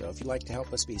 So if you'd like to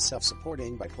help us be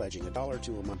self-supporting by pledging $1 or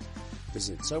 $2 a month,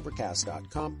 visit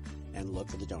Sobercast.com and look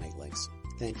for the donate links.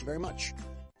 Thank you very much.